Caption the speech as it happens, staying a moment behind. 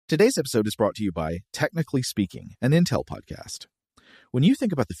Today's episode is brought to you by Technically Speaking, an Intel podcast. When you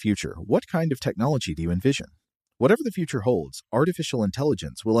think about the future, what kind of technology do you envision? Whatever the future holds, artificial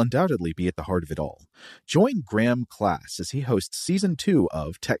intelligence will undoubtedly be at the heart of it all. Join Graham Class as he hosts Season 2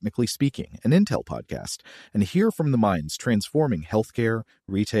 of Technically Speaking, an Intel podcast, and hear from the minds transforming healthcare,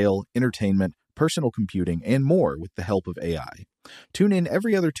 retail, entertainment, personal computing, and more with the help of AI. Tune in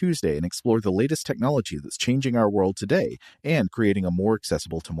every other Tuesday and explore the latest technology that's changing our world today and creating a more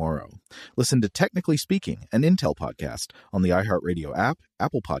accessible tomorrow. Listen to Technically Speaking, an Intel podcast on the iHeartRadio app,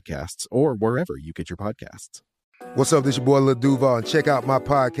 Apple Podcasts, or wherever you get your podcasts. What's up, this your boy Lil Duval, and check out my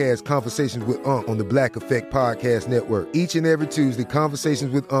podcast, Conversations with Unc, on the Black Effect Podcast Network. Each and every Tuesday,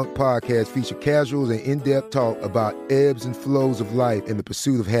 Conversations with Unc podcast feature casuals and in-depth talk about ebbs and flows of life and the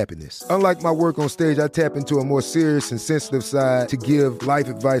pursuit of happiness. Unlike my work on stage, I tap into a more serious and sensitive side to give life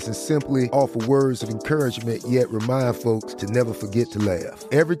advice and simply offer words of encouragement, yet remind folks to never forget to laugh.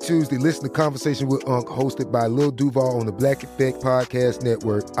 Every Tuesday, listen to Conversations with Unc, hosted by Lil Duval on the Black Effect Podcast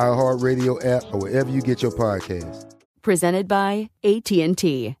Network, iHeartRadio app, or wherever you get your podcasts. Presented by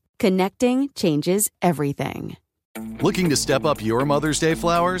AT&T. Connecting changes everything. Looking to step up your Mother's Day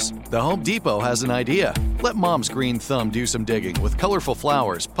flowers? The Home Depot has an idea. Let Mom's green thumb do some digging with colorful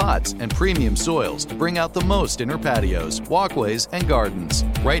flowers, pots, and premium soils to bring out the most in her patios, walkways, and gardens.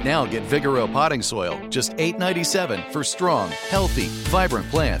 Right now, get Vigoro potting soil, just $8.97 for strong, healthy, vibrant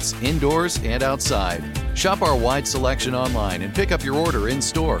plants indoors and outside. Shop our wide selection online and pick up your order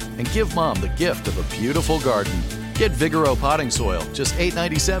in-store and give Mom the gift of a beautiful garden. Get Vigoro potting soil, just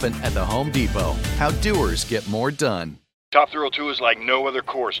 $8.97 at the Home Depot. How doers get more done. Top Thrill 2 is like no other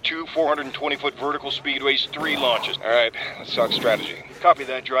course. 2 420-foot vertical speedways, 3 launches. All right, let's talk strategy. Copy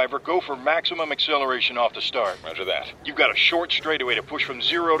that, driver. Go for maximum acceleration off the start. Roger that. You've got a short straightaway to push from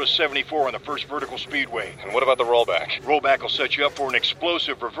 0 to 74 on the first vertical speedway. And what about the rollback? Rollback will set you up for an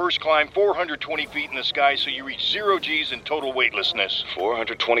explosive reverse climb 420 feet in the sky so you reach 0 G's in total weightlessness.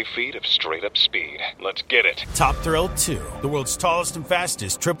 420 feet of straight-up speed. Let's get it. Top Thrill 2, the world's tallest and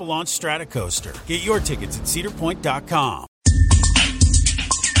fastest triple-launch Stratocoaster. Get your tickets at cedarpoint.com.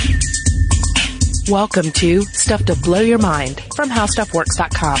 Welcome to Stuff to Blow Your Mind from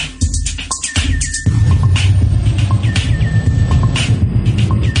HowStuffWorks.com.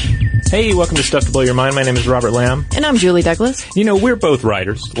 Hey, welcome to Stuff to Blow Your Mind. My name is Robert Lamb. And I'm Julie Douglas. You know, we're both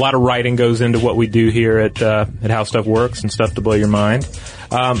writers. A lot of writing goes into what we do here at How Stuff Works and Stuff to Blow Your Mind.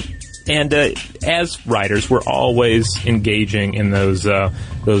 And as writers, we're always engaging in those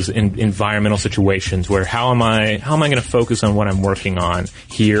environmental situations where how am I going to focus on what I'm working on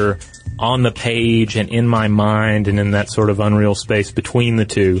here on the page and in my mind and in that sort of unreal space between the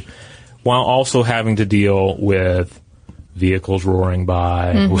two, while also having to deal with vehicles roaring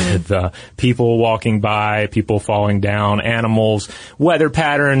by, with people walking by, people falling down, animals, weather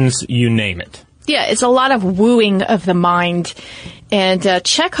patterns, you name it. Yeah, it's a lot of wooing of the mind. And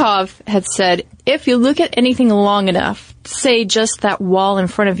Chekhov had said, if you look at anything long enough, say just that wall in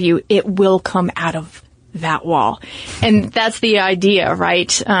front of you, it will come out of that wall. And that's the idea, right,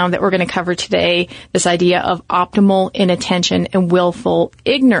 that we're going to cover today, this idea of optimal inattention and willful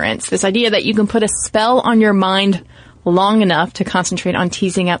ignorance, this idea that you can put a spell on your mind long enough to concentrate on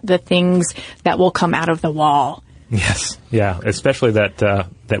teasing out the things that will come out of the wall. Yes, yeah, especially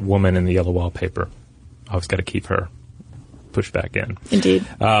that woman in the yellow wallpaper. I always got to keep her pushed back in. Indeed.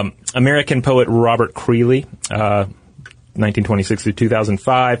 American poet Robert Creeley, 1926 through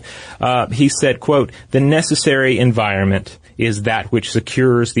 2005, he said, quote, "The necessary environment is that which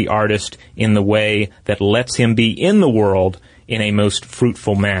secures the artist in the way that lets him be in the world in a most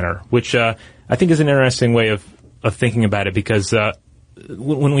fruitful manner," which I think is an interesting way of thinking about it, because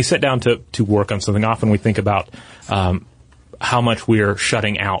when we sit down to work on something, often we think about how much we're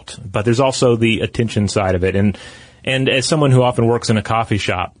shutting out, but there's also the attention side of it. And as someone who often works in a coffee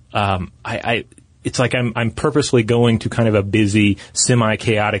shop, it's like I'm purposely going to kind of a busy,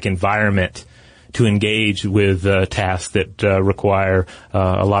 semi-chaotic environment to engage with tasks that require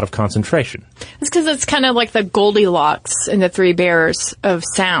a lot of concentration. It's because it's kind of like the Goldilocks and the Three Bears of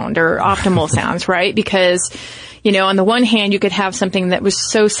sound, or optimal sounds, right? Because, you know, on the one hand, you could have something that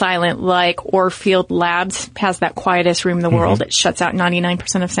was so silent, like Orfield Labs has that quietest room in the world. It shuts out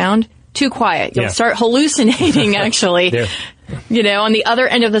 99% of sound. Too quiet. You'll start hallucinating, actually. Yeah. You know, on the other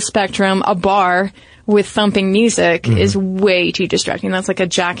end of the spectrum, a bar with thumping music is way too distracting. That's like a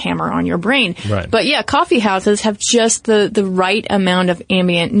jackhammer on your brain. Right. But yeah, coffee houses have just the right amount of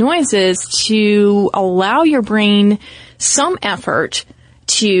ambient noises to allow your brain some effort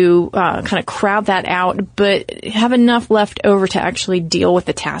to kind of crowd that out, but have enough left over to actually deal with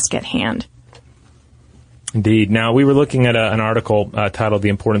the task at hand. Indeed. Now, we were looking at an article titled The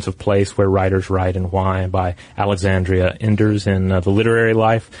Importance of Place, Where Writers Write and Why by Alexandria Enders in The Literary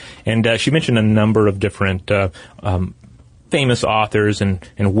Life. And she mentioned a number of different famous authors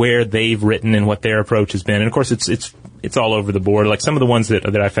and where they've written and what their approach has been. And, of course, it's all over the board. Like some of the ones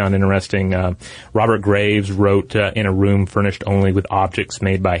that I found interesting, Robert Graves wrote in a room furnished only with objects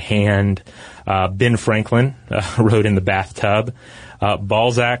made by hand. Ben Franklin wrote in the bathtub.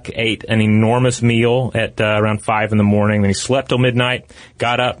 Balzac ate an enormous meal at around 5 in the morning. Then he slept till midnight,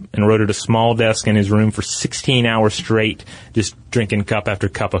 got up, and wrote at a small desk in his room for 16 hours straight, just drinking cup after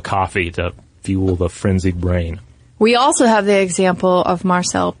cup of coffee to fuel the frenzied brain. We also have the example of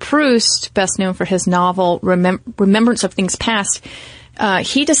Marcel Proust, best known for his novel Remembrance of Things Past.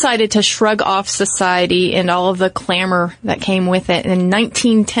 He decided to shrug off society and all of the clamor that came with it. In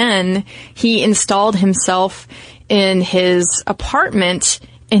 1910, he installed himself in his apartment,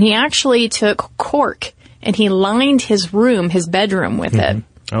 and he actually took cork and he lined his bedroom with it.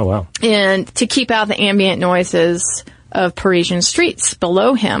 Oh, wow. And to keep out the ambient noises of Parisian streets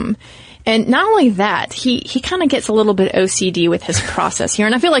below him. And not only that, he kind of gets a little bit OCD with his process here,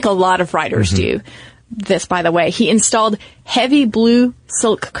 and I feel like a lot of writers do this, by the way. He installed heavy blue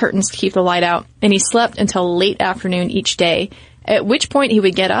silk curtains to keep the light out, and he slept until late afternoon each day, at which point he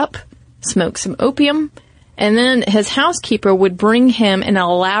would get up, smoke some opium, and then his housekeeper would bring him an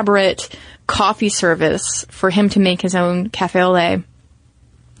elaborate coffee service for him to make his own café au lait.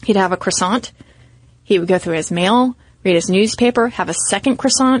 He'd have a croissant. He would go through his mail, read his newspaper, have a second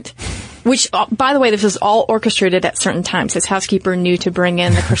croissant, which, by the way, this was all orchestrated at certain times. His housekeeper knew to bring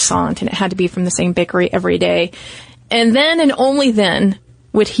in the croissant, and it had to be from the same bakery every day. And then and only then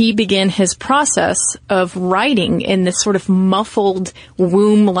would he begin his process of writing in this sort of muffled,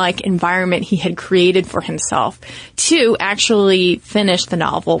 womb-like environment he had created for himself to actually finish the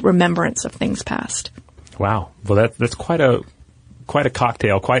novel Remembrance of Things Past. Wow. Well, that's quite a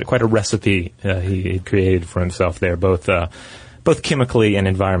cocktail, quite a recipe he created for himself there, both chemically and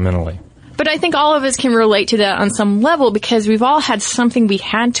environmentally. But I think all of us can relate to that on some level because we've all had something we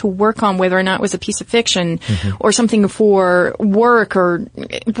had to work on, whether or not it was a piece of fiction or something for work or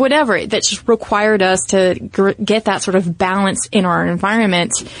whatever, that just required us to get that sort of balance in our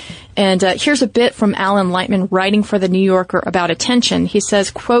environment. And here's a bit from Alan Lightman writing for The New Yorker about attention. He says,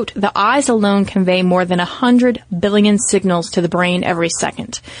 quote, "The eyes alone convey more than 100 billion signals to the brain every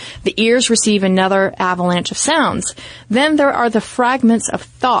second. The ears receive another avalanche of sounds. Then there are the fragments of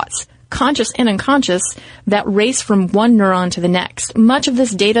thoughts, conscious and unconscious, that race from one neuron to the next. Much of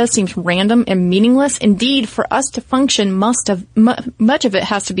this data seems random and meaningless. Indeed, for us to function, much of it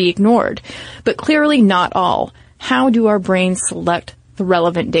has to be ignored. But clearly not all. How do our brains select the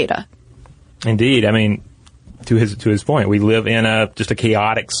relevant data?" Indeed. I mean, to his point, we live in just a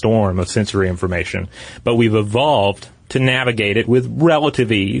chaotic storm of sensory information, but we've evolved to navigate it with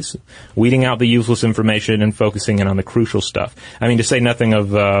relative ease, weeding out the useless information and focusing in on the crucial stuff. I mean, to say nothing of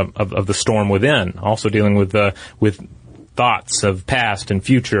the storm within, also dealing with thoughts of past and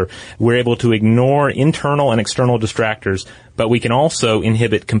future. We're able to ignore internal and external distractors, but we can also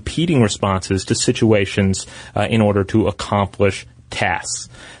inhibit competing responses to situations in order to accomplish tasks.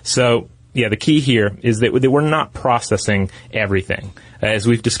 So, yeah, the key here is that we're not processing everything. As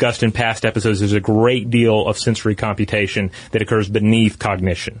we've discussed in past episodes, there's a great deal of sensory computation that occurs beneath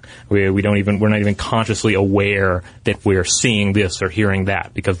cognition. We're not even consciously aware that we're seeing this or hearing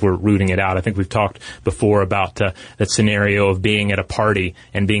that because we're rooting it out. I think we've talked before about that scenario of being at a party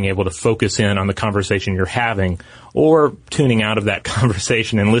and being able to focus in on the conversation you're having, or tuning out of that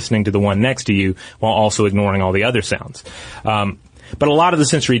conversation and listening to the one next to you while also ignoring all the other sounds. But a lot of the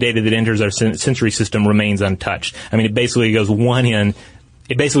sensory data that enters our sensory system remains untouched. I mean, it basically goes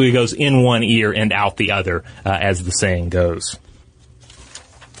in one ear and out the other, as the saying goes.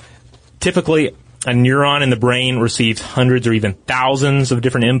 Typically, a neuron in the brain receives hundreds or even thousands of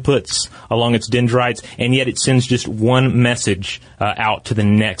different inputs along its dendrites, and yet it sends just one message out to the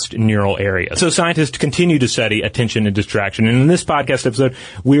next neural area. So scientists continue to study attention and distraction. And in this podcast episode,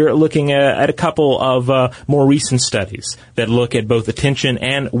 we're looking at a couple of more recent studies that look at both attention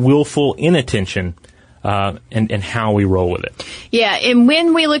and willful inattention. And how we roll with it. Yeah, and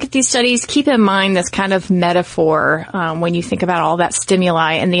when we look at these studies, keep in mind this kind of metaphor when you think about all that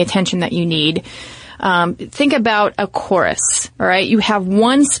stimuli and the attention that you need. Think about a chorus, all right? You have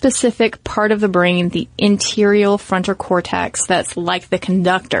one specific part of the brain, the anterior frontal cortex, that's like the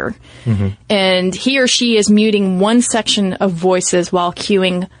conductor. And he or she is muting one section of voices while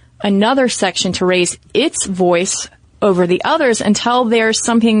cueing another section to raise its voice over the others until there's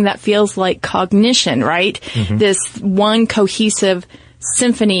something that feels like cognition, right? This one cohesive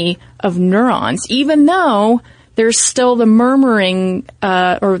symphony of neurons, even though there's still the murmuring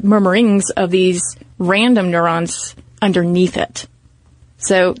or murmurings of these random neurons underneath it.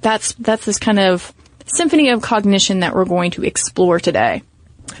 So that's this kind of symphony of cognition that we're going to explore today.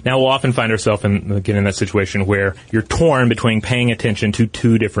 Now, we'll often find ourselves in that situation where you're torn between paying attention to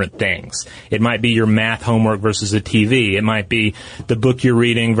two different things. It might be your math homework versus a TV. It might be the book you're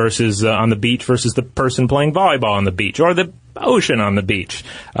reading versus on the beach versus the person playing volleyball on the beach, or the ocean on the beach.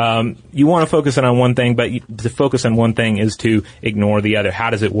 You want to focus on one thing, but to focus on one thing is to ignore the other.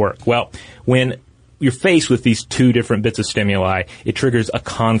 How does it work? Well, when you're faced with these two different bits of stimuli, it triggers a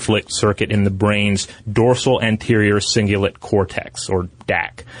conflict circuit in the brain's dorsal anterior cingulate cortex, or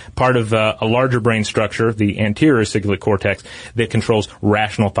DAC, part of a larger brain structure, the anterior cingulate cortex, that controls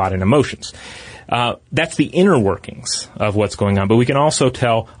rational thought and emotions. That's the inner workings of what's going on, but we can also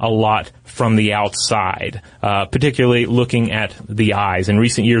tell a lot from the outside, particularly looking at the eyes. In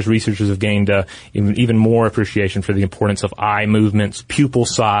recent years, researchers have gained even more appreciation for the importance of eye movements, pupil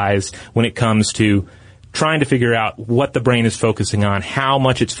size, when it comes to trying to figure out what the brain is focusing on, how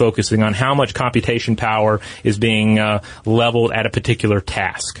much it's focusing on, how much computation power is being leveled at a particular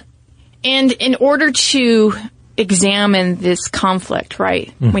task. And in order to examine this conflict, right?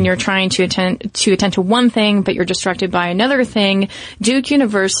 Mm-hmm. When you're trying to attend to one thing, but you're distracted by another thing, Duke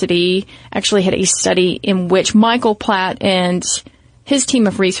University actually had a study in which Michael Platt and his team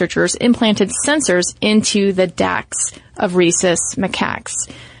of researchers implanted sensors into the DACs of rhesus macaques.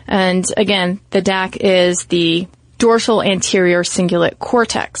 And again, the DAC is the dorsal anterior cingulate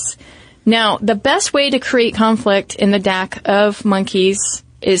cortex. Now, the best way to create conflict in the DAC of monkeys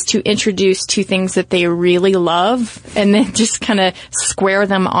is to introduce two things that they really love and then just kind of square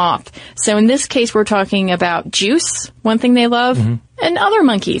them off. So in this case, we're talking about juice, one thing they love, and other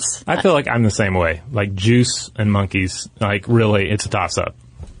monkeys. I feel like I'm the same way. Like juice and monkeys, like really, it's a toss-up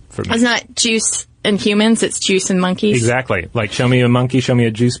for me. It's not juice and humans, it's juice and monkeys. Exactly. Like show me a monkey, show me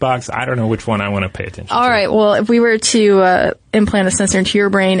a juice box. I don't know which one I want to pay attention to. All right. Well, if we were to implant a sensor into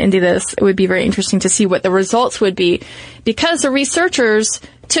your brain and do this, it would be very interesting to see what the results would be. Because the researchers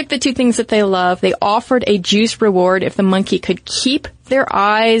took the two things that they love, they offered a juice reward if the monkey could keep their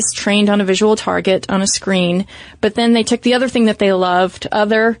eyes trained on a visual target on a screen, but then they took the other thing that they loved,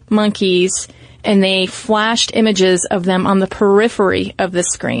 other monkeys, and they flashed images of them on the periphery of the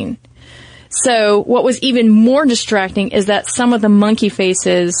screen. So what was even more distracting is that some of the monkey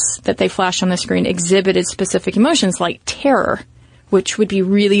faces that they flashed on the screen exhibited specific emotions like terror, which would be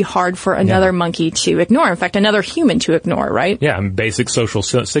really hard for another monkey to ignore. In fact, another human to ignore, right? Yeah, basic social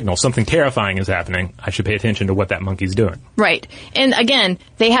signal. Something terrifying is happening. I should pay attention to what that monkey's doing. Right. And again,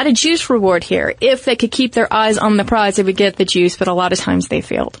 they had a juice reward here. If they could keep their eyes on the prize, they would get the juice, but a lot of times they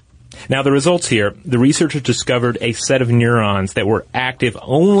failed. Now, the results here, the researchers discovered a set of neurons that were active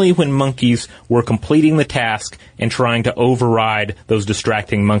only when monkeys were completing the task and trying to override those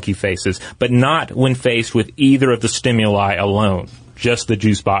distracting monkey faces, but not when faced with either of the stimuli alone, just the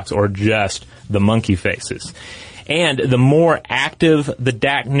juice box or just the monkey faces. And the more active the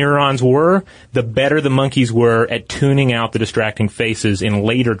DAC neurons were, the better the monkeys were at tuning out the distracting faces in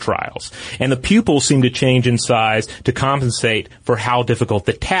later trials. And the pupils seemed to change in size to compensate for how difficult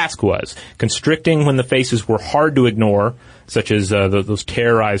the task was, constricting when the faces were hard to ignore, such as those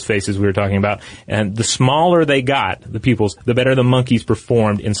terrorized faces we were talking about. And the smaller they got, the pupils, the better the monkeys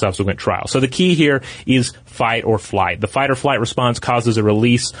performed in subsequent trials. So the key here is fight or flight. The fight or flight response causes a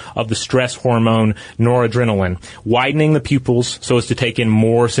release of the stress hormone noradrenaline, widening the pupils so as to take in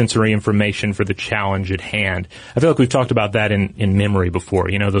more sensory information for the challenge at hand. I feel like we've talked about that in memory before.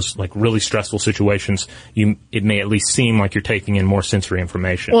 You know, those like really stressful situations, it may at least seem like you're taking in more sensory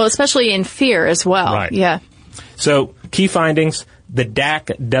information. Well, especially in fear as well. Right. Yeah. So, key findings, the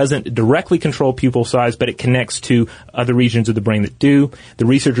DAC doesn't directly control pupil size, but it connects to other regions of the brain that do. The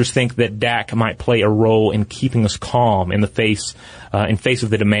researchers think that DAC might play a role in keeping us calm in face of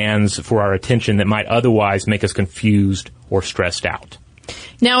the demands for our attention that might otherwise make us confused or stressed out.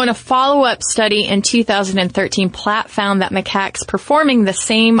 Now, in a follow-up study in 2013, Platt found that macaques performing the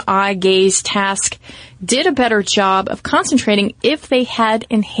same eye gaze task did a better job of concentrating if they had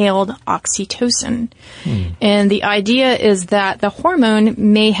inhaled oxytocin. And the idea is that the hormone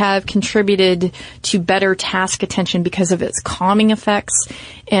may have contributed to better task attention because of its calming effects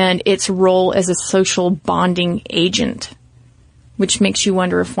and its role as a social bonding agent, which makes you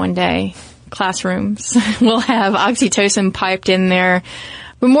wonder if one day classrooms will have oxytocin piped in there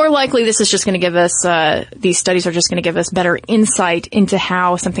But more likely, this is just going to give us, these studies are just going to give us better insight into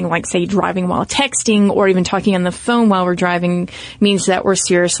how something like, say, driving while texting or even talking on the phone while we're driving means that we're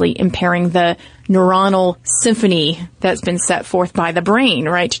seriously impairing the neuronal symphony that's been set forth by the brain,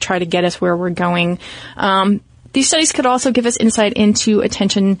 right, to try to get us where we're going. These studies could also give us insight into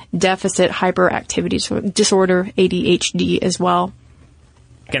attention deficit hyperactivity disorder, ADHD, as well.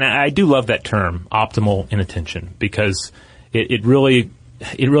 And I do love that term, optimal inattention, because it really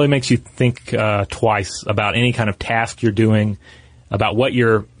makes you think twice about any kind of task you're doing, about what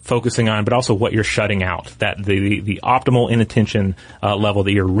you're focusing on, but also what you're shutting out, that the optimal inattention level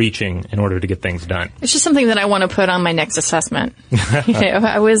that you're reaching in order to get things done. It's just something that I want to put on my next assessment.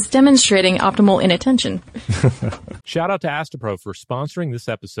 I was demonstrating optimal inattention. Shout out to Astepro for sponsoring this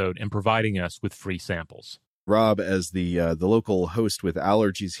episode and providing us with free samples. Rob, as the local host with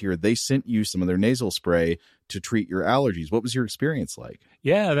allergies here, they sent you some of their nasal spray to treat your allergies. What was your experience like?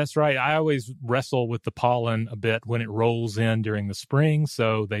 Yeah, that's right. I always wrestle with the pollen a bit when it rolls in during the spring,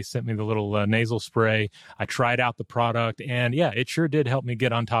 so they sent me the little nasal spray. I tried out the product, and yeah, it sure did help me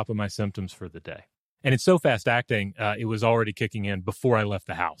get on top of my symptoms for the day. And it's so fast-acting, it was already kicking in before I left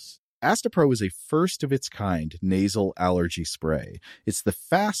the house. Astepro is a first-of-its-kind nasal allergy spray. It's the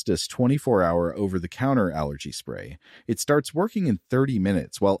fastest 24-hour over-the-counter allergy spray. It starts working in 30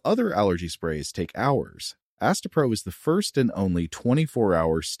 minutes, while other allergy sprays take hours. Astepro is the first and only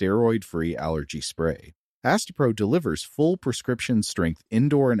 24-hour steroid-free allergy spray. Astepro delivers full prescription-strength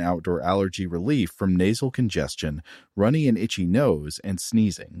indoor and outdoor allergy relief from nasal congestion, runny and itchy nose, and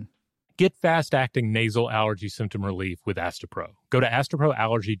sneezing. Get fast-acting nasal allergy symptom relief with Astepro. Go to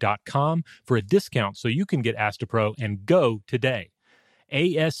asteproallergy.com for a discount so you can get Astepro and go today.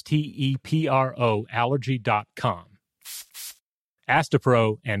 ASTEPRO allergy.com.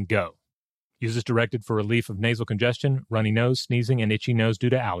 Astepro and go. Use as directed for relief of nasal congestion, runny nose, sneezing, and itchy nose due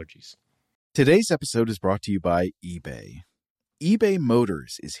to allergies. Today's episode is brought to you by eBay. eBay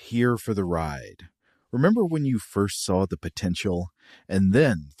Motors is here for the ride. Remember when you first saw the potential? And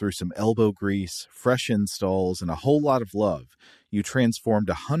then, through some elbow grease, fresh installs, and a whole lot of love, you transformed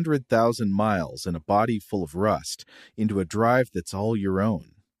 100,000 miles and a body full of rust into a drive that's all your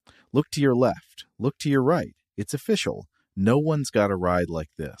own. Look to your left. Look to your right. It's official. No one's got a ride like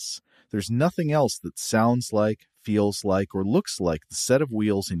this. There's nothing else that sounds like, feels like, or looks like the set of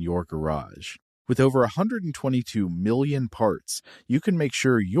wheels in your garage. With over 122 million parts, you can make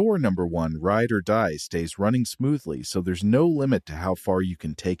sure your number one ride or die stays running smoothly so there's no limit to how far you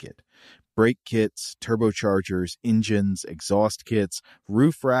can take it. Brake kits, turbochargers, engines, exhaust kits,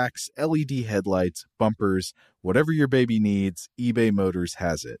 roof racks, LED headlights, bumpers, whatever your baby needs, eBay Motors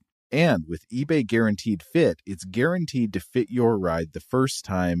has it. And with eBay Guaranteed Fit, it's guaranteed to fit your ride the first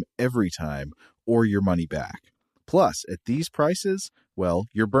time, every time, or your money back. Plus, at these prices, well,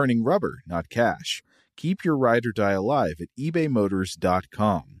 you're burning rubber, not cash. Keep your ride or die alive at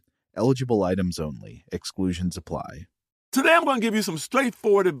ebaymotors.com. Eligible items only. Exclusions apply. Today I'm going to give you some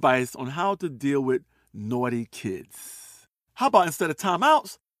straightforward advice on how to deal with naughty kids. How about instead of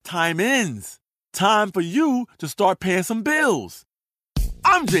timeouts, time-ins? Time for you to start paying some bills.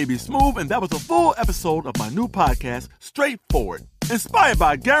 I'm JB Smoove, and that was a full episode of my new podcast, Straightforward, inspired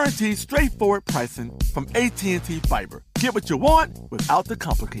by guaranteed straightforward pricing from AT&T Fiber. Get what you want without the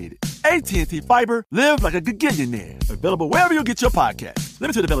complicated. AT&T Fiber, live like a gigillionaire. Available wherever you get your podcast.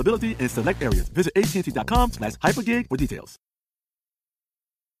 Limited availability in select areas. Visit AT&T.com/hypergig for details.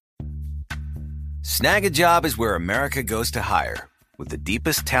 Snag a Job is where America goes to hire, with the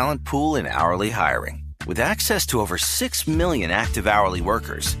deepest talent pool in hourly hiring. With access to over 6 million active hourly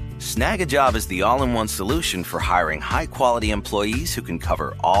workers, Snag a Job is the all-in-one solution for hiring high-quality employees who can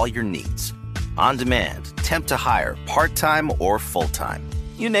cover all your needs. On demand, temp to hire, part-time or full-time.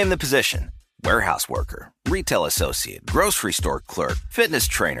 You name the position. Warehouse worker, retail associate, grocery store clerk, fitness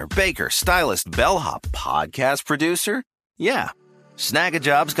trainer, baker, stylist, bellhop, podcast producer. Yeah, Snag a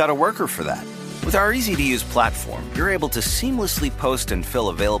Job's got a worker for that. With our easy-to-use platform, you're able to seamlessly post and fill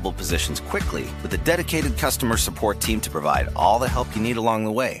available positions quickly with a dedicated customer support team to provide all the help you need along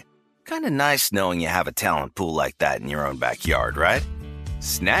the way. Kind of nice knowing you have a talent pool like that in your own backyard, right?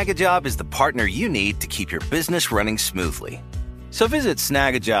 Snag-a-Job is the partner you need to keep your business running smoothly. So visit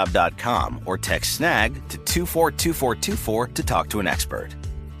snagajob.com or text snag to 242424 to talk to an expert.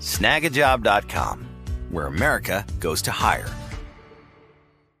 Snagajob.com, where America goes to hire.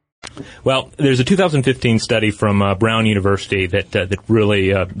 Well, there's a 2015 study from Brown University that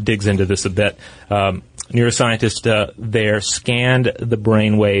really digs into this a bit. Neuroscientists there scanned the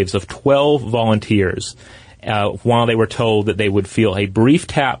brain waves of 12 volunteers while they were told that they would feel a brief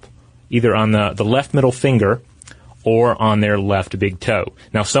tap either on the left middle finger or on their left big toe.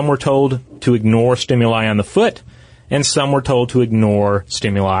 Now, some were told to ignore stimuli on the foot, and some were told to ignore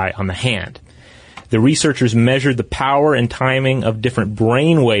stimuli on the hand. The researchers measured the power and timing of different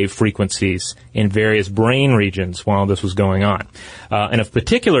brainwave frequencies in various brain regions while this was going on. And of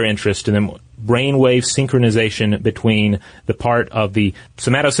particular interest to them, brainwave synchronization between the part of the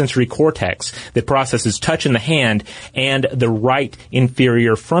somatosensory cortex that processes touch in the hand and the right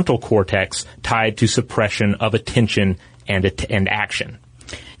inferior frontal cortex tied to suppression of attention and action.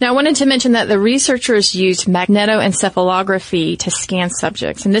 Now, I wanted to mention that the researchers used magnetoencephalography to scan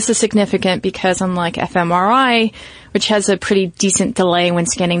subjects. And this is significant because unlike fMRI, which has a pretty decent delay when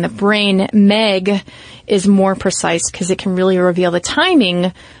scanning the brain, MEG is more precise because it can really reveal the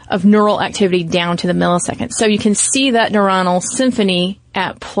timing of neural activity down to the millisecond. So you can see that neuronal symphony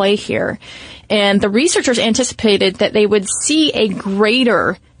at play here. And the researchers anticipated that they would see a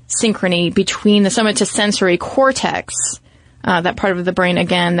greater synchrony between the somatosensory cortex, that part of the brain,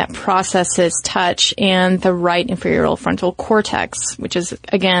 again, that processes touch, and the right inferior frontal cortex, which is,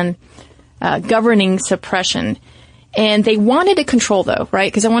 again, governing suppression. And they wanted to control, though, right?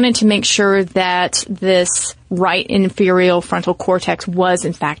 Because I wanted to make sure that this right inferior frontal cortex was,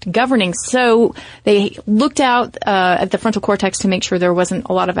 in fact, governing. So they looked out at the frontal cortex to make sure there wasn't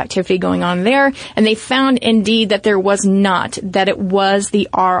a lot of activity going on there. And they found, indeed, that there was not, that it was the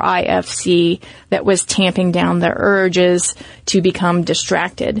RIFC that was tamping down the urges to become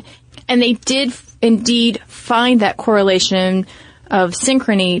distracted. And they did, indeed, find that correlation of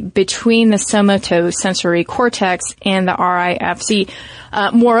synchrony between the somatosensory cortex and the RIFC.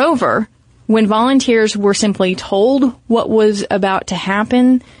 Moreover, when volunteers were simply told what was about to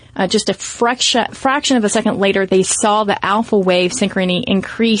happen, just a fraction of a second later, they saw the alpha wave synchrony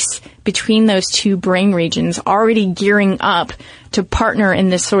increase between those two brain regions, already gearing up to partner in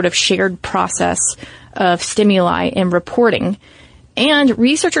this sort of shared process of stimuli and reporting. And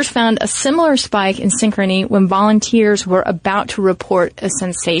researchers found a similar spike in synchrony when volunteers were about to report a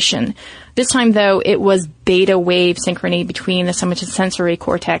sensation. This time, though, it was beta wave synchrony between the somatosensory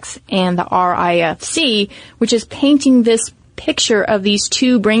cortex and the RIFC, which is painting this picture of these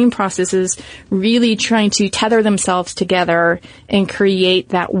two brain processes really trying to tether themselves together and create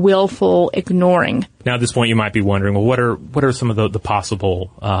that willful ignoring. Now, at this point, you might be wondering, well, what are some of the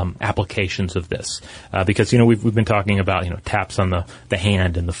possible applications of this? Because we've been talking about taps on the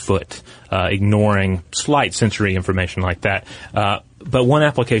hand and the foot, ignoring slight sensory information like that. But one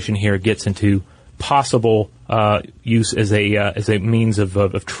application here gets into possible use as a means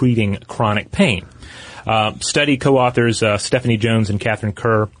of treating chronic pain. Study co-authors Stephanie Jones and Catherine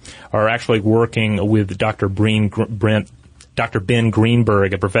Kerr are actually working with Dr. Ben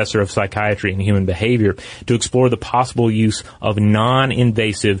Greenberg, a professor of psychiatry and human behavior, to explore the possible use of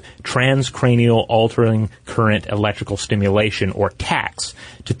non-invasive transcranial altering current electrical stimulation, or TACS,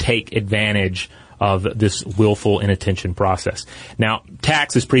 to take advantage of this willful inattention process. Now,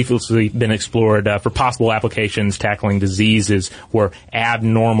 TACS has previously been explored for possible applications tackling diseases where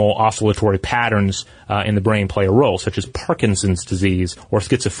abnormal oscillatory patterns in the brain play a role, such as Parkinson's disease or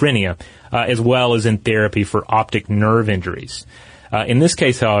schizophrenia, as well as in therapy for optic nerve injuries. In this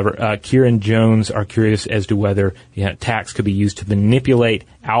case, however, Kieran Jones are curious as to whether TACS could be used to manipulate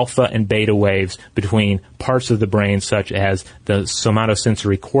alpha and beta waves between parts of the brain, such as the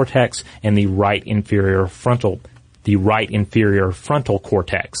somatosensory cortex and the right inferior frontal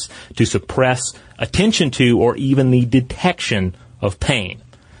cortex, to suppress attention to or even the detection of pain.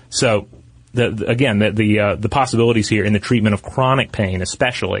 So, the possibilities here in the treatment of chronic pain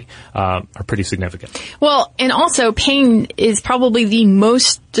especially are pretty significant. Well, and also pain is probably the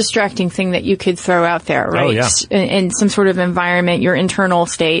most distracting thing that you could throw out there, right? Oh, yeah. In some sort of environment, your internal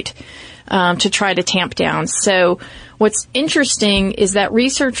state, to try to tamp down. So what's interesting is that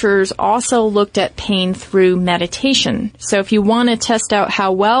researchers also looked at pain through meditation. So if you want to test out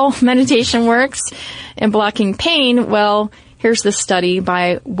how well meditation works in blocking pain, well, here's the study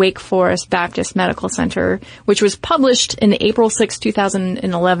by Wake Forest Baptist Medical Center, which was published in the April 6,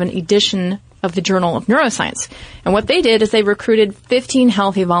 2011 edition of the Journal of Neuroscience. And what they did is they recruited 15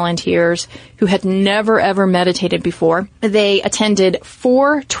 healthy volunteers who had never, ever meditated before. They attended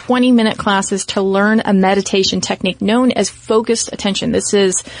 4 20-minute classes to learn a meditation technique known as focused attention. This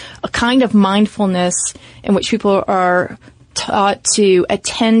is a kind of mindfulness in which people are taught to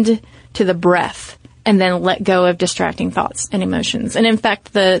attend to the breath and then let go of distracting thoughts and emotions. And in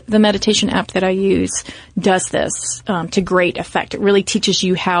fact, the meditation app that I use does this to great effect. It really teaches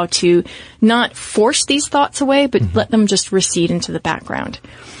you how to not force these thoughts away, but let them just recede into the background.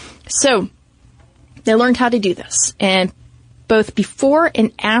 So they learned how to do this. And both before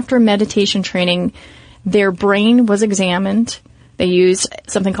and after meditation training, Their brain was examined. They used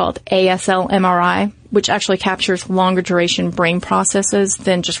something called ASL MRI, which actually captures longer duration brain processes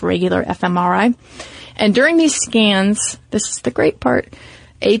than just regular fMRI. And during these scans, this is the great part,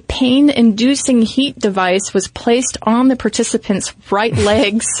 a pain-inducing heat device was placed on the participants' right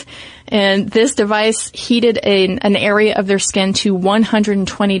legs, and this device heated an area of their skin to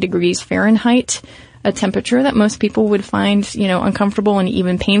 120 degrees Fahrenheit, a temperature that most people would find, uncomfortable and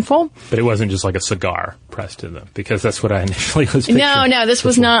even painful. But it wasn't just like a cigar pressed to them, because that's what I initially was picturing. No, this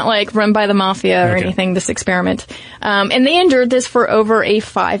was not like run by the mafia or anything, this experiment. And they endured this for over a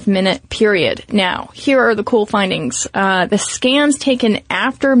 5-minute period. Now, here are the cool findings. The scans taken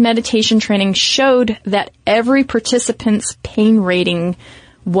after meditation training showed that every participant's pain rating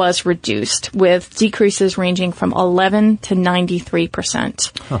was reduced, with decreases ranging from 11 to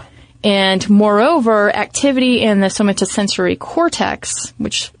 93%. Huh. And moreover, activity in the somatosensory cortex,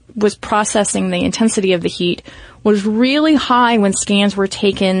 which was processing the intensity of the heat, was really high when scans were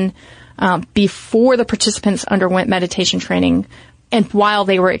taken before the participants underwent meditation training and while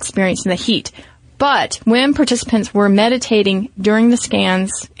they were experiencing the heat. But when participants were meditating during the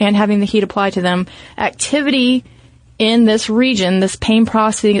scans and having the heat applied to them, activity in this region, this pain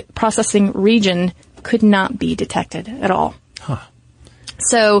processing region, could not be detected at all. Huh.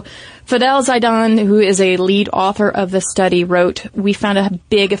 So Fidel Zaidan, who is a lead author of the study, wrote, "We found a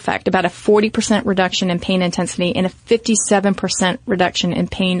big effect, about a 40% reduction in pain intensity and a 57% reduction in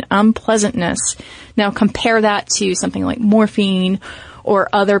pain unpleasantness." Now compare that to something like morphine or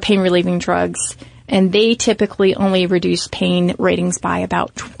other pain-relieving drugs, and they typically only reduce pain ratings by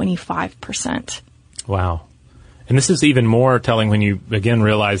about 25%. Wow. And this is even more telling when you, again,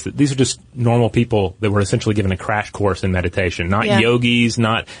 realize that these are just normal people that were essentially given a crash course in meditation. Not yogis,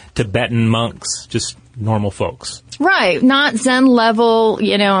 not Tibetan monks, just normal folks. Right. Not Zen level,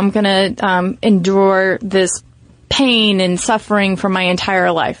 I'm going to endure this pain and suffering for my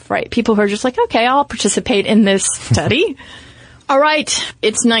entire life, right? People who are just like, okay, I'll participate in this study. All right.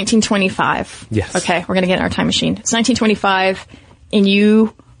 It's 1925. Yes. Okay. We're going to get in our time machine. It's 1925, and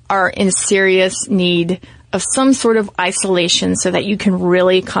you are in serious need of some sort of isolation so that you can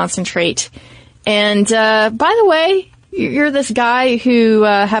really concentrate. And by the way, you're this guy who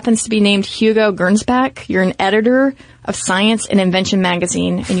happens to be named Hugo Gernsback. You're an editor of Science and Invention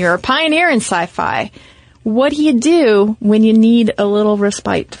magazine, and you're a pioneer in sci-fi. What do you do when you need a little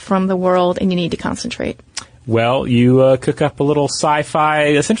respite from the world and you need to concentrate? Well, you cook up a little sci-fi,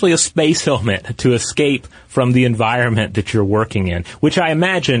 essentially a space helmet, to escape from the environment that you're working in, which I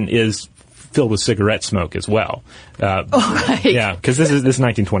imagine is filled with cigarette smoke as well. Right. Yeah, because this is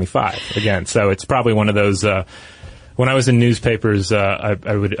 1925 again, so it's probably one of those. When I was in newspapers, I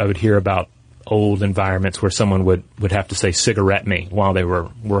would hear about old environments where someone would have to say "cigarette me" while they were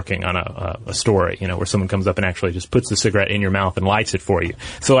working on a story. Where someone comes up and actually just puts the cigarette in your mouth and lights it for you.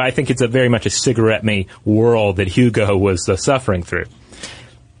 So I think it's a very much a cigarette me world that Hugo was suffering through.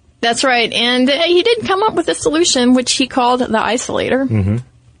 That's right, and he did come up with a solution which he called the isolator. Mm-hmm.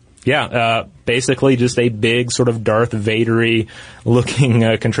 Yeah, basically just a big sort of Darth Vader-y looking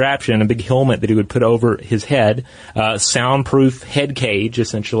contraption, a big helmet that he would put over his head, soundproof head cage,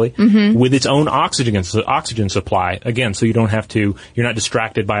 essentially, with its own oxygen supply, again, so you're not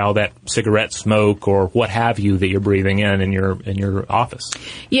distracted by all that cigarette smoke or what have you that you're breathing in your office.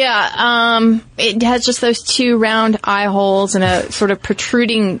 Yeah, it has just those two round eye holes and a sort of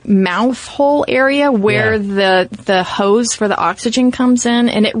protruding mouth hole area where the hose for the oxygen comes in,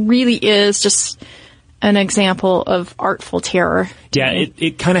 and it really is just an example of artful terror. Yeah,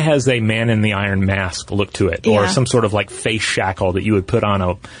 it kind of has a Man in the Iron Mask look to it, or some sort of like face shackle that you would put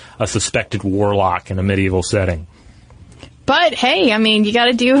on a suspected warlock in a medieval setting. But hey, I mean, you got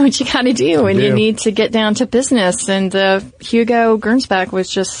to do what you got to do, and you need to get down to business. And Hugo Gernsback was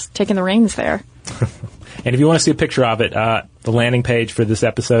just taking the reins there. And if you want to see a picture of it, the landing page for this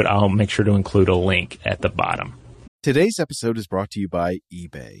episode, I'll make sure to include a link at the bottom. Today's episode is brought to you by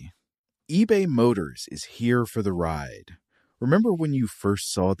eBay. eBay Motors is here for the ride. Remember when you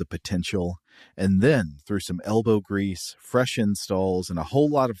first saw the potential? And then, through some elbow grease, fresh installs, and a whole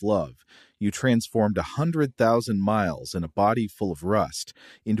lot of love, you transformed 100,000 miles and a body full of rust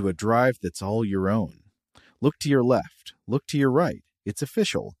into a drive that's all your own. Look to your left. Look to your right. It's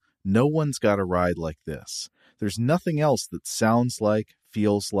official. No one's got a ride like this. There's nothing else that sounds like,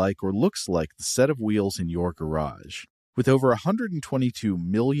 feels like, or looks like the set of wheels in your garage. With over 122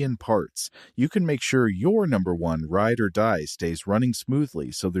 million parts, you can make sure your number one ride or die stays running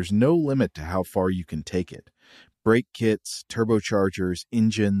smoothly, so there's no limit to how far you can take it. Brake kits, turbochargers,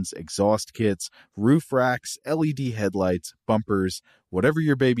 engines, exhaust kits, roof racks, LED headlights, bumpers, Whatever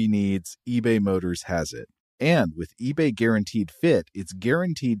your baby needs, eBay Motors has it. And with eBay Guaranteed Fit, it's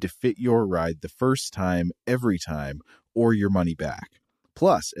guaranteed to fit your ride the first time, every time, or your money back.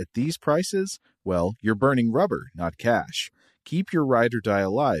 Plus, at these prices, well, you're burning rubber, not cash. Keep your ride or die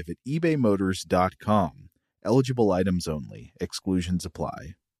alive at ebaymotors.com. Eligible items only. Exclusions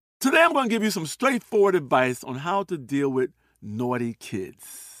apply. Today I'm going to give you some straightforward advice on how to deal with naughty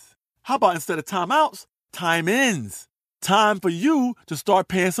kids. How about instead of timeouts, time-ins? Time for you to start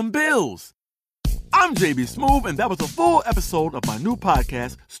paying some bills. I'm JB Smoove, and that was a full episode of my new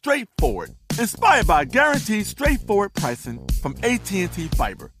podcast, Straightforward, inspired by guaranteed straightforward pricing from AT&T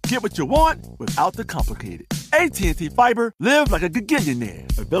Fiber. Get what you want without the complicated. AT&T Fiber, live like a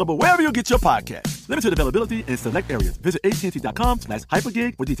gigillionaire. Available wherever you get your podcast. Limited availability in select areas. Visit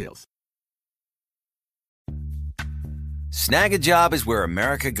AT&T.com/hypergig for details. Snag a Job is where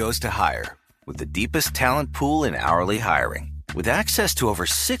America goes to hire, with the deepest talent pool in hourly hiring. With access to over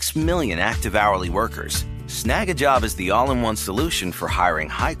 6 million active hourly workers, Snag a Job is the all-in-one solution for hiring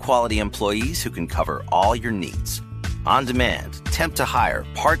high-quality employees who can cover all your needs. On demand, temp to hire,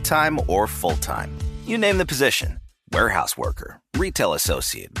 part-time or full-time. You name the position. Warehouse worker, retail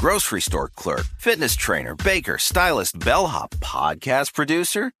associate, grocery store clerk, fitness trainer, baker, stylist, bellhop, podcast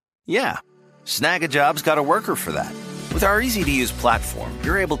producer. Yeah, Snag a Job's got a worker for that. With our easy-to-use platform,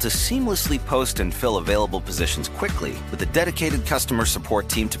 you're able to seamlessly post and fill available positions quickly with a dedicated customer support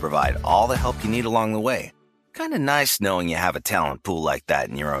team to provide all the help you need along the way. Kind of nice knowing you have a talent pool like that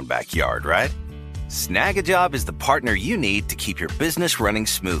in your own backyard, right? Snag a Job is the partner you need to keep your business running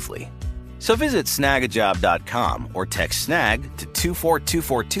smoothly. So visit snagajob.com or text SNAG to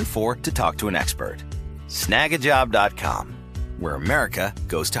 242424 to talk to an expert. Snagajob.com, where America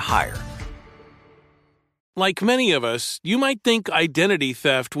goes to hire. Like many of us, you might think identity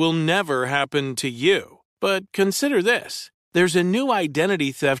theft will never happen to you. But consider this. There's a new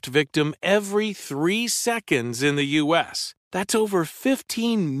identity theft victim every 3 seconds in the U.S. That's over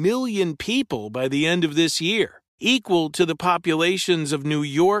 15 million people by the end of this year, equal to the populations of New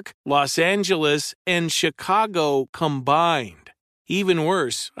York, Los Angeles, and Chicago combined. Even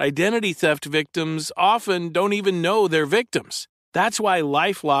worse, identity theft victims often don't even know they're victims. That's why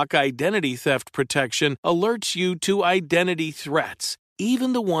LifeLock Identity Theft Protection alerts you to identity threats,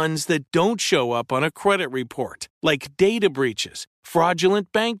 even the ones that don't show up on a credit report, like data breaches,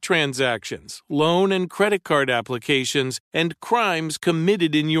 fraudulent bank transactions, loan and credit card applications, and crimes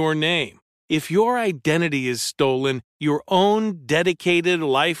committed in your name. If your identity is stolen, your own dedicated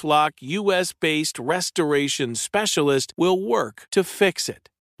LifeLock US-based restoration specialist will work to fix it.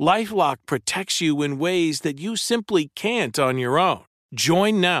 LifeLock protects you in ways that you simply can't on your own.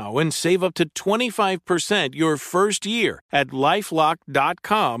 Join now and save up to 25% your first year at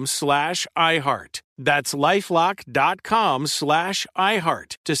LifeLock.com/iHeart. That's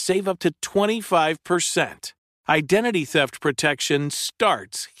LifeLock.com/iHeart to save up to 25%. Identity theft protection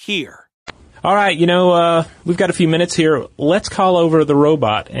starts here. All right, we've got a few minutes here. Let's call over the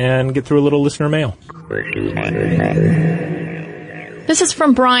robot and get through a little listener mail. This is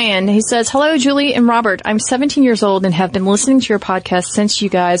from Brian. He says, "Hello, Julie and Robert. I'm 17 years old and have been listening to your podcast since you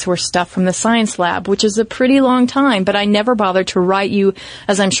guys were stuff from the science lab, which is a pretty long time, but I never bothered to write you,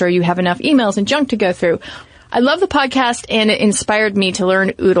 as I'm sure you have enough emails and junk to go through. I love the podcast, and it inspired me to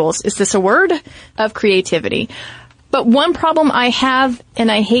learn oodles. Is this a word? Of creativity. But one problem I have, and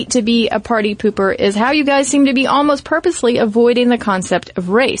I hate to be a party pooper, is how you guys seem to be almost purposely avoiding the concept of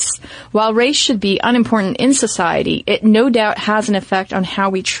race. While race should be unimportant in society, it no doubt has an effect on how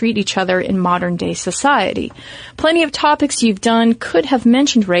we treat each other in modern day society. Plenty of topics you've done could have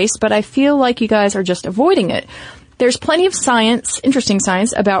mentioned race, but I feel like you guys are just avoiding it. There's plenty of science, interesting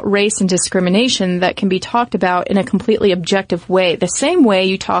science, about race and discrimination that can be talked about in a completely objective way, the same way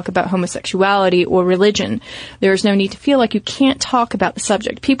you talk about homosexuality or religion. There's no need to feel like you can't talk about the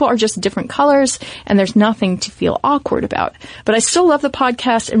subject. People are just different colors, and there's nothing to feel awkward about. But I still love the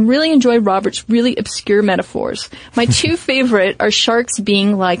podcast and really enjoy Robert's really obscure metaphors. My two favorite are sharks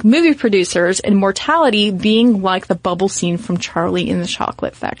being like movie producers and mortality being like the bubble scene from Charlie in the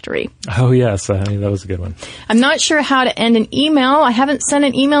Chocolate Factory. Oh, yes. That was a good one. I'm not sure how to end an email. I haven't sent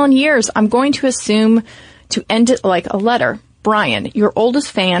an email in years. I'm going to assume to end it like a letter. Brian, your oldest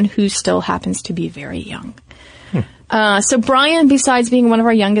fan, who still happens to be very young. So Brian, besides being one of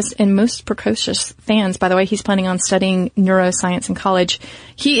our youngest and most precocious fans, by the way, he's planning on studying neuroscience in college.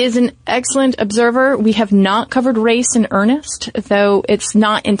 He is an excellent observer. We have not covered race in earnest, though it's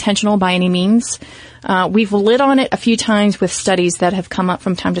not intentional by any means. We've lit on it a few times with studies that have come up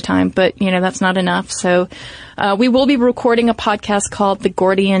from time to time, but, that's not enough. So we will be recording a podcast called The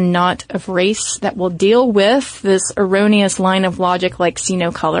Gordian Knot of Race that will deal with this erroneous line of logic like see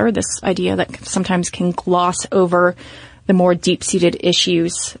no color, this idea that sometimes can gloss over the more deep-seated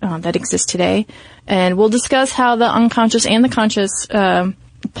issues that exist today. And we'll discuss how the unconscious and the conscious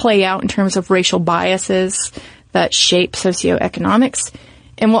play out in terms of racial biases that shape socioeconomics.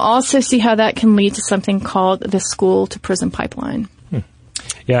 And we'll also see how that can lead to something called the school-to-prison pipeline.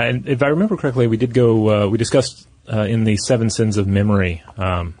 Yeah, and if I remember correctly, we did go, we discussed in the 7 Sins of Memory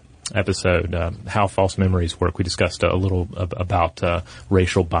episode how false memories work. We discussed a little about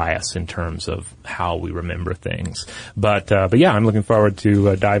racial bias in terms of how we remember things. But yeah, I'm looking forward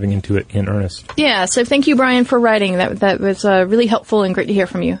to diving into it in earnest. Yeah, so thank you, Brian, for writing. That was really helpful and great to hear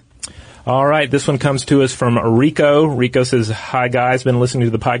from you. All right, this one comes to us from Rico. Rico says, "Hi guys, been listening to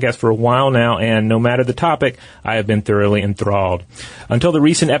the podcast for a while now, and no matter the topic, I have been thoroughly enthralled. Until the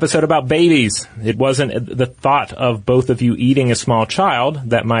recent episode about babies, it wasn't the thought of both of you eating a small child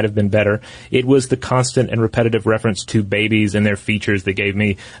that might have been better. It was the constant and repetitive reference to babies and their features that gave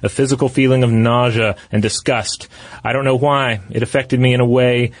me a physical feeling of nausea and disgust. I don't know why. It affected me in a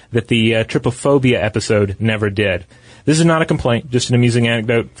way that the trypophobia episode never did. This is not a complaint, just an amusing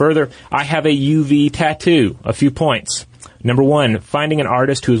anecdote. Further, I have a UV tattoo. A few points. Number 1, finding an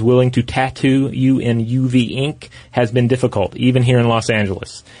artist who is willing to tattoo you in UV ink has been difficult, even here in Los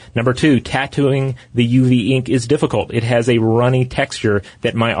Angeles. Number 2, tattooing the UV ink is difficult. It has a runny texture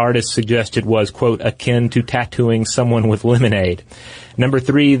that my artist suggested was, quote, akin to tattooing someone with lemonade. Number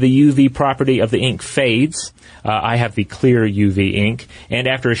 3, the UV property of the ink fades. I have the clear UV ink, and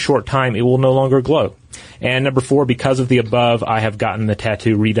after a short time, it will no longer glow. And number 4, because of the above, I have gotten the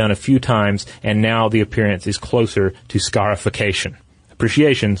tattoo redone a few times, and now the appearance is closer to scarification.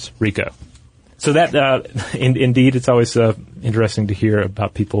 Appreciations, Rico." So that, indeed, it's always interesting to hear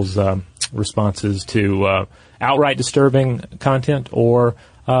about people's responses to outright disturbing content or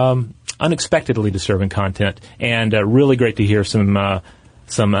unexpectedly disturbing content, and really great to hear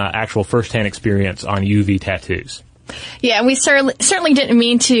some actual first-hand experience on UV tattoos. Yeah, we certainly didn't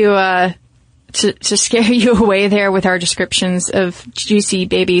mean to scare you away there with our descriptions of juicy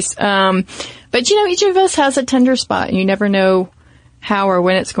babies. But, each of us has a tender spot, and you never know how or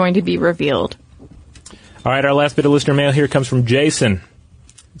when it's going to be revealed. All right, our last bit of listener mail here comes from Jason.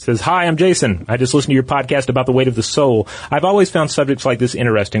 It says, "Hi, I'm Jason. I just listened to your podcast about the weight of the soul. I've always found subjects like this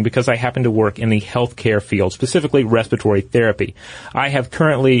interesting because I happen to work in the healthcare field, specifically respiratory therapy. I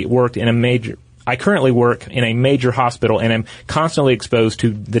currently work in a major hospital and am constantly exposed to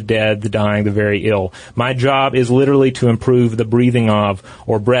the dead, the dying, the very ill. My job is literally to improve the breathing of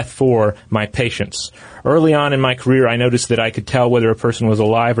or breath for my patients. Early on in my career, I noticed that I could tell whether a person was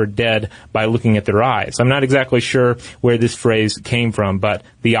alive or dead by looking at their eyes. I'm not exactly sure where this phrase came from, but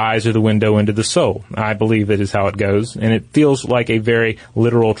the eyes are the window into the soul. I believe it is how it goes, and it feels like a very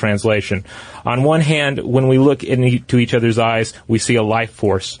literal translation. On one hand, when we look into each other's eyes, we see a life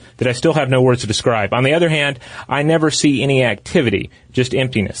force that I still have no words to describe. On the other hand, I never see any activity, just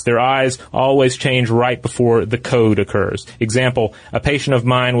emptiness. Their eyes always change right before the code occurs. Example, a patient of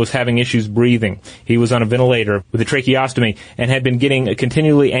mine was having issues breathing. He was on a ventilator with a tracheostomy and had been getting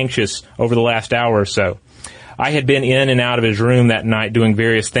continually anxious over the last hour or so. I had been in and out of his room that night doing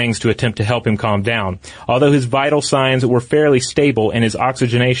various things to attempt to help him calm down. Although his vital signs were fairly stable and his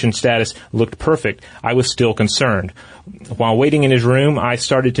oxygenation status looked perfect, I was still concerned. While waiting in his room, I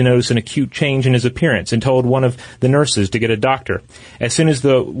started to notice an acute change in his appearance and told one of the nurses to get a doctor. As soon as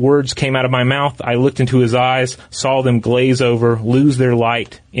the words came out of my mouth, I looked into his eyes, saw them glaze over, lose their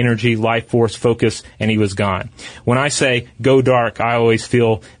light, energy, life force, focus, and he was gone. When I say go dark, I always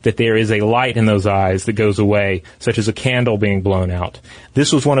feel that there is a light in those eyes that goes away, such as a candle being blown out.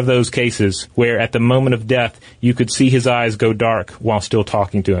 This was one of those cases where at the moment of death, you could see his eyes go dark while still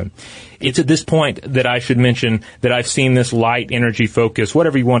talking to him. It's at this point that I should mention that I've seen this light, energy, focus,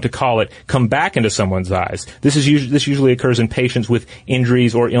 whatever you want to call it, come back into someone's eyes. This usually occurs in patients with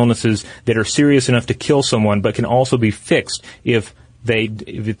injuries or illnesses that are serious enough to kill someone, but can also be fixed if they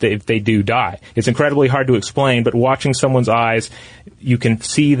do die. It's incredibly hard to explain, but watching someone's eyes, you can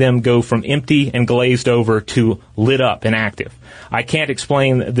see them go from empty and glazed over to lit up and active. I can't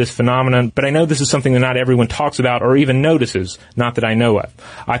explain this phenomenon, but I know this is something that not everyone talks about or even notices, not that I know of.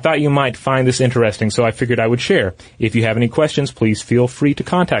 I thought you might find this interesting, so I figured I would share. If you have any questions, please feel free to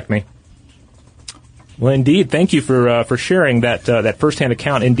contact me. Well, indeed, thank you for sharing that firsthand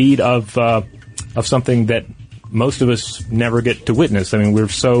account, indeed, of something that most of us never get to witness. I mean, we're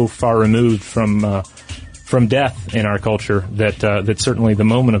so far removed from death in our culture that certainly the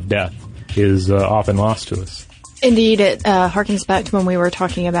moment of death is often lost to us. Indeed, it harkens back to when we were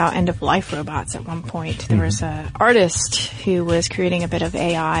talking about end-of-life robots at one point. There was an artist who was creating a bit of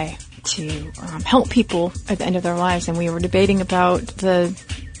AI to help people at the end of their lives, and we were debating about the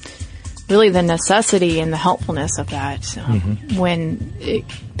necessity and the helpfulness of that when it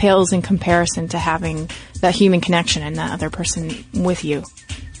pales in comparison to having that human connection and that other person with you.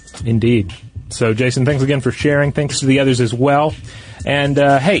 Indeed. So, Jason, thanks again for sharing. Thanks to the others as well. And,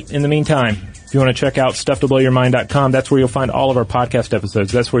 hey, in the meantime, if you want to check out StuffToBlowYourMind.com, that's where you'll find all of our podcast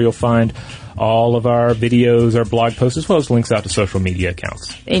episodes. That's where you'll find all of our videos, our blog posts, as well as links out to social media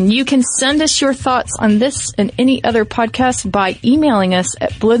accounts. And you can send us your thoughts on this and any other podcast by emailing us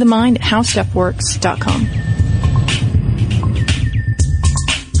at blowthemind@howstuffworks.com.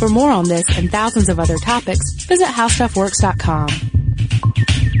 For more on this and thousands of other topics, visit howstuffworks.com.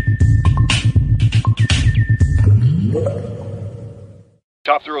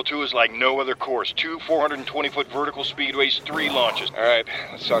 Top Thrill 2 is like no other course. 2 420-foot vertical speedways, 3 launches. All right,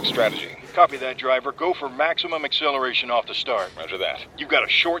 let's talk strategy. Copy that, driver. Go for maximum acceleration off the start. Roger that. You've got a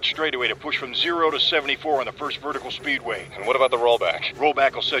short straightaway to push from 0 to 74 on the first vertical speedway. And what about the rollback?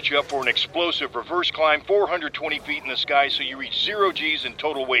 Rollback will set you up for an explosive reverse climb 420 feet in the sky so you reach 0 Gs in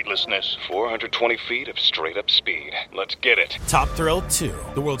total weightlessness. 420 feet of straight-up speed. Let's get it. Top Thrill 2,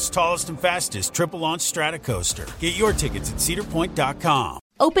 the world's tallest and fastest triple-launch Stratocoaster. Get your tickets at cedarpoint.com.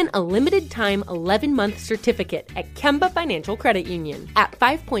 Open a limited-time 11-month certificate at Kemba Financial Credit Union. At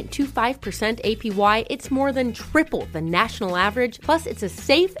 5.25% APY, it's more than triple the national average, plus it's a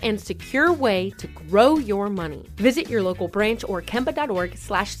safe and secure way to grow your money. Visit your local branch or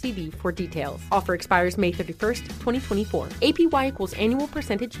kemba.org/cb for details. Offer expires May 31st, 2024. APY equals annual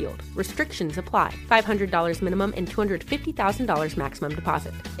percentage yield. Restrictions apply. $500 minimum and $250,000 maximum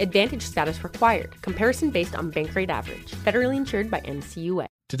deposit. Advantage status required. Comparison based on bank rate average. Federally insured by NCUA.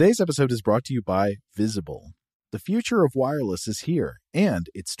 Today's episode is brought to you by Visible. The future of wireless is here, and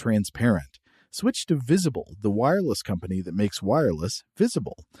it's transparent. Switch to Visible, the wireless company that makes wireless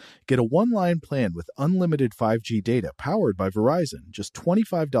visible. Get a one-line plan with unlimited 5G data powered by Verizon, just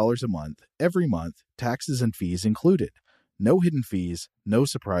 $25 a month, every month, taxes and fees included. No hidden fees, no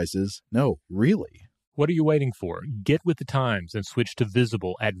surprises, no, really. What are you waiting for? Get with the times and switch to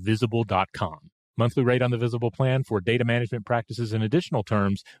Visible at Visible.com. Monthly rate on the Visible plan. For data management practices and additional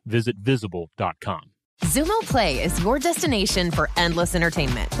terms, visit Visible.com. Xumo Play is your destination for endless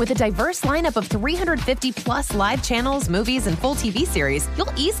entertainment. With a diverse lineup of 350-plus live channels, movies, and full TV series,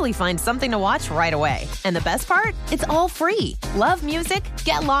 you'll easily find something to watch right away. And the best part? It's all free. Love music?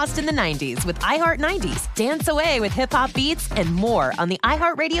 Get lost in the 90s with iHeart 90s, dance away with hip-hop beats, and more on the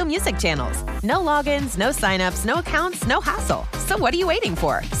iHeartRadio music channels. No logins, no signups, no accounts, no hassle. So what are you waiting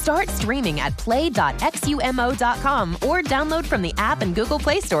for? Start streaming at play.xumo.com or download from the app and Google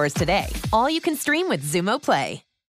Play stores today. All you can stream with Xumo Play.